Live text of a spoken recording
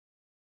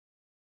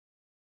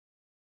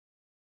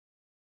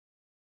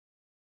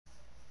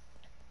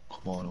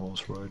come on,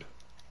 horse ride.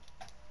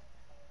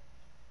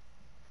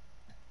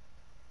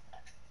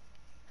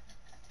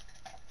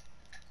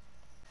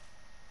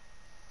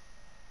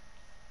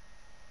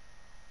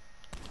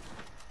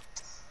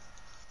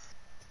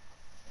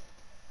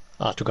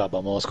 I took out my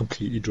mask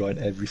completely dry and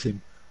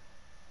everything.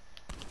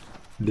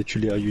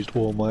 Literally, I used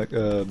all my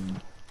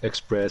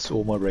express,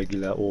 all my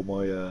regular, all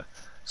my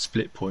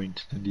split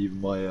point, and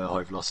even my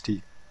high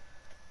velocity.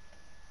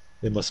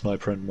 In my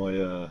sniper and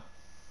my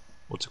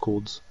what's it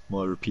called?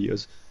 My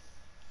repeaters.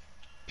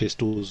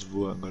 Pistols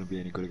weren't going to be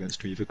any good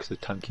against me either because they're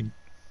tanking.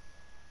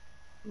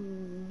 So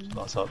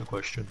that's out of the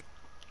question.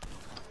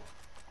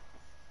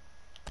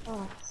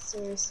 Oh,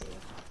 seriously.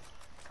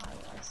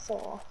 I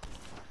saw.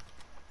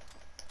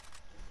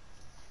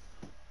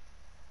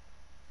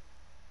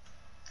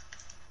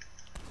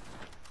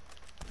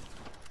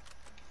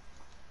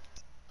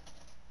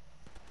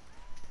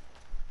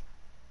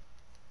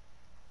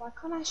 Why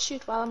can't I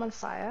shoot while I'm on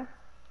fire?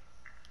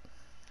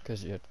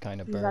 Because you're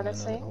kind of Is that burning a a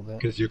thing? little bit.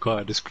 Because you're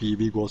kind of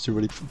screaming whilst you're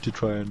ready to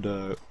try and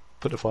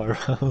put the fire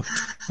out.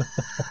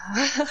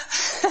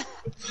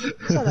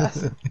 Shut up.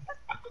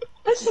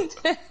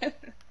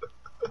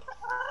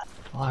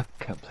 I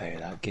can play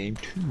that game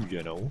too,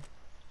 you know.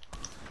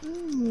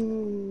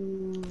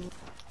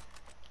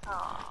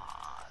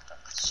 Oh,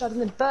 shot in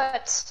the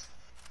butt.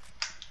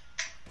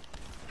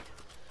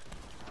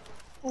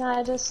 Can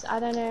I just, I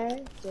don't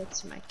know, get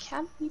to my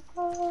camp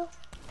people?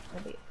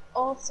 That'd be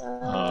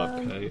awesome.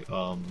 Okay,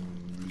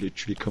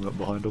 literally coming up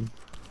behind them.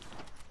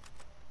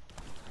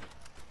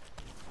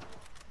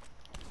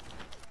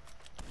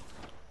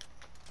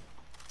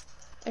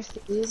 If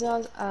these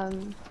are,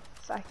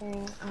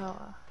 fucking,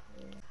 oh,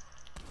 yeah.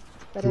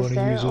 But You if wanna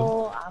they're use 'em?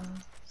 all,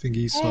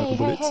 Thingy, sniper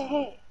bullets.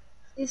 hey.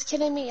 He's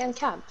killing me in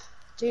camp.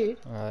 Dude,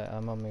 Alright,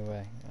 I'm on my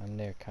way. I'm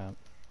near camp.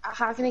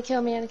 how can he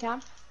kill me in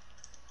camp?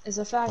 Is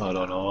a flag? I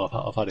don't know,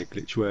 I've had a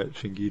glitch where it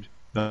thingied.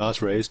 No,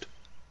 that's raised.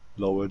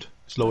 Lowered.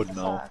 It's lowered What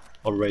the now. fuck?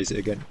 I'll raise it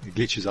again. It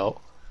glitches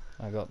out.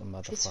 I got the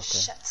Piece of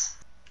motherfucker. shit.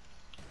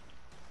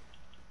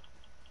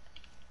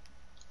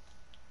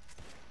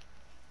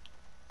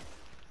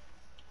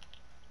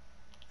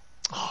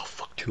 Oh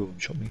fuck, two of them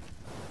shot me.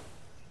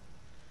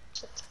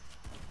 Shit.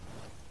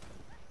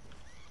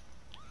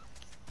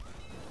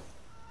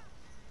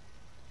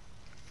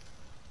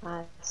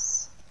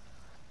 Nice.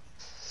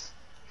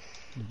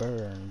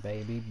 Burn,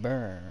 baby,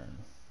 burn.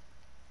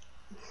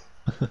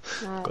 Nice.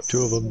 Got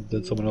two of them,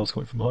 then someone else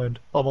coming from behind.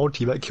 Oh, my own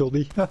teammate killed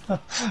me.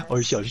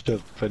 Oh shit, I just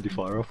have friendly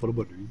fire off, what am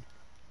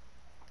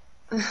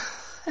I doing?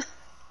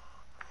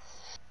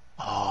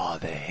 Oh,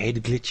 the head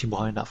glitching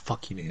behind that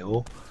fucking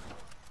hill.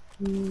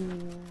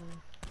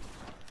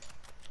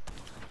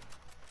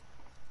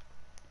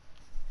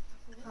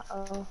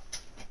 Uh-oh.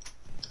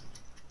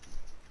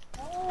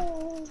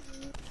 Oh.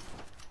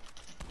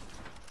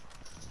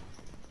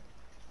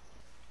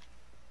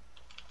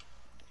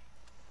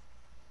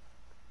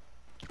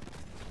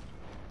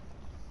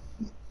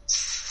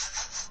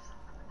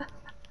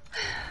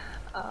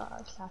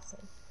 Classic.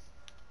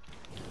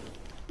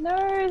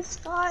 No,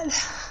 Scott!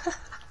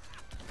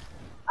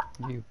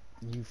 You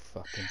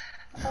fucking.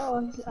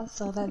 Oh, I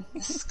saw that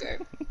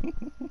scope.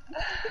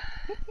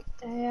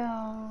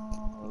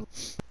 Damn.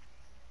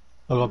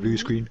 I got blue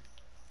screen.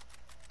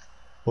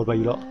 What about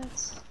you lot?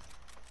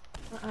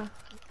 Uh-uh.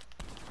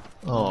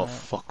 Oh,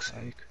 fuck's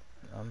sake.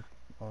 I'm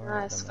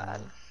alright. Nice,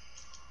 Scott.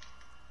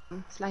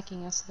 I'm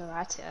flanking us to the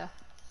right here.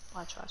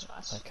 Watch.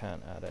 I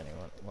can't add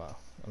anyone. Well,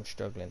 I'm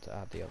struggling to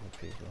add the other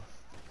people.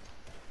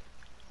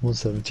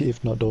 170,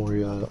 if not, don't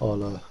worry,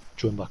 I'll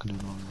join back in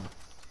on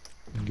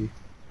thingy.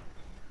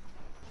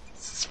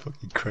 This is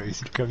fucking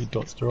crazy, look how many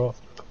dots there are.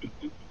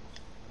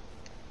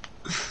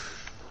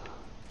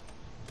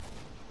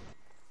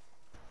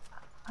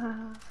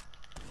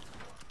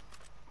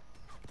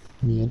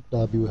 Me and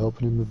Abby were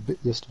helping him a bit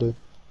yesterday.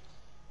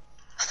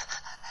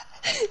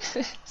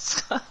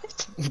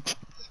 Scott.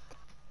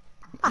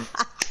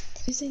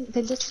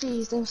 They're literally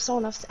using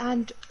sawn-offs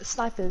and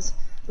snipers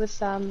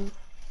with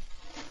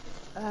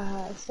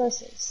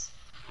explosives.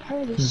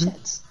 Holy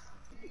shit.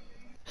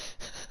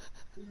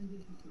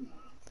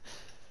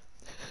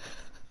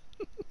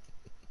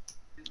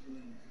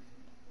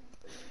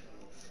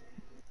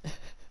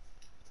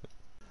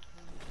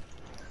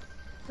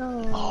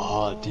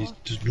 Oh, these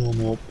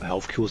normal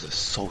health kills are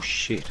so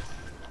shit.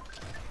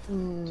 They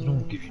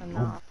don't give you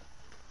none.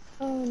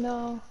 Oh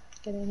no,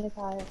 getting hit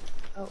by it.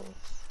 Oh.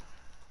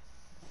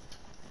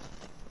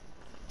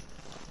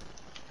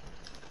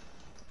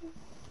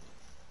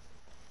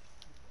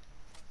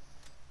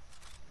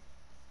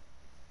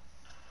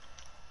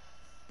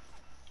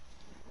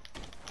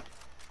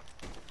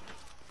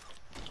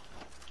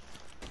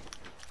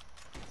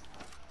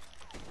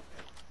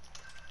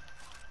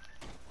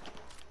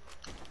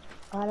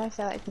 I don't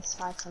feel like this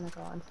fight's gonna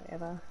go on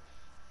forever.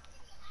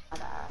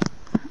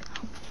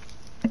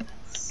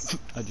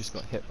 I just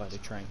got hit by the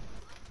train.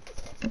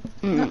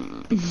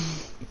 I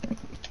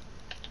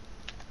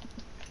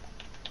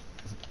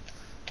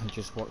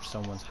just watched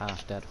someone's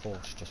half-dead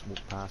horse just walk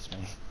past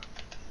me.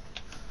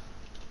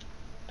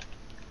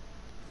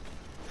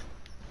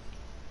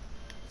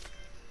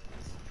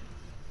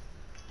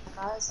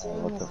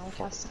 seeing what the like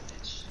fuck?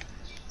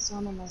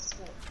 some of my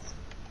skills.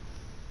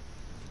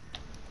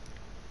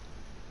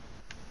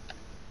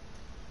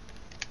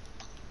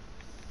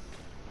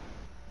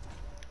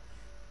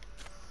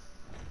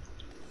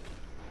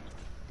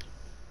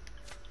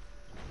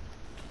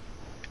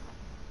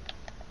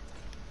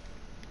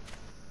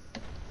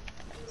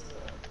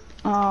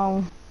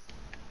 Oh,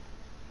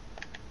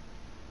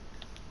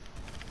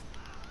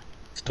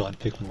 Starting to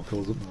pick more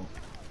kills up now.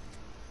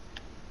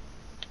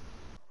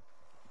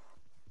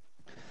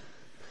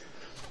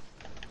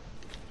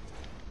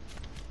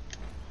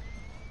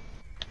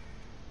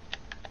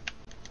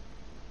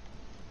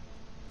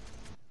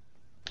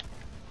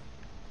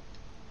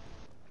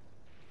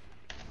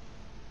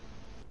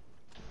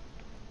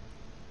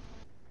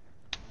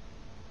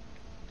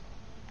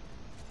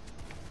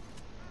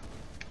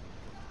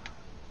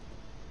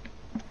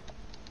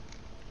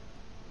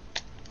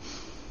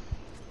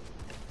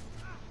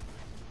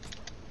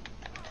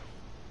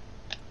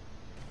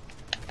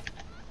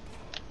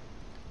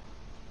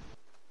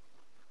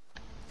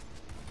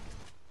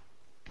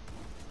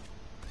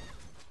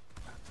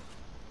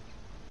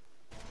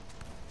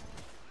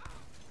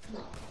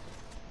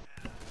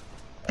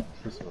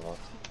 Tschüss oder was?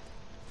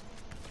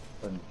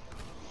 Dann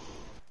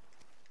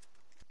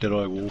Did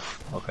I wolf?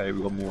 Okay,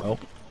 we got more help.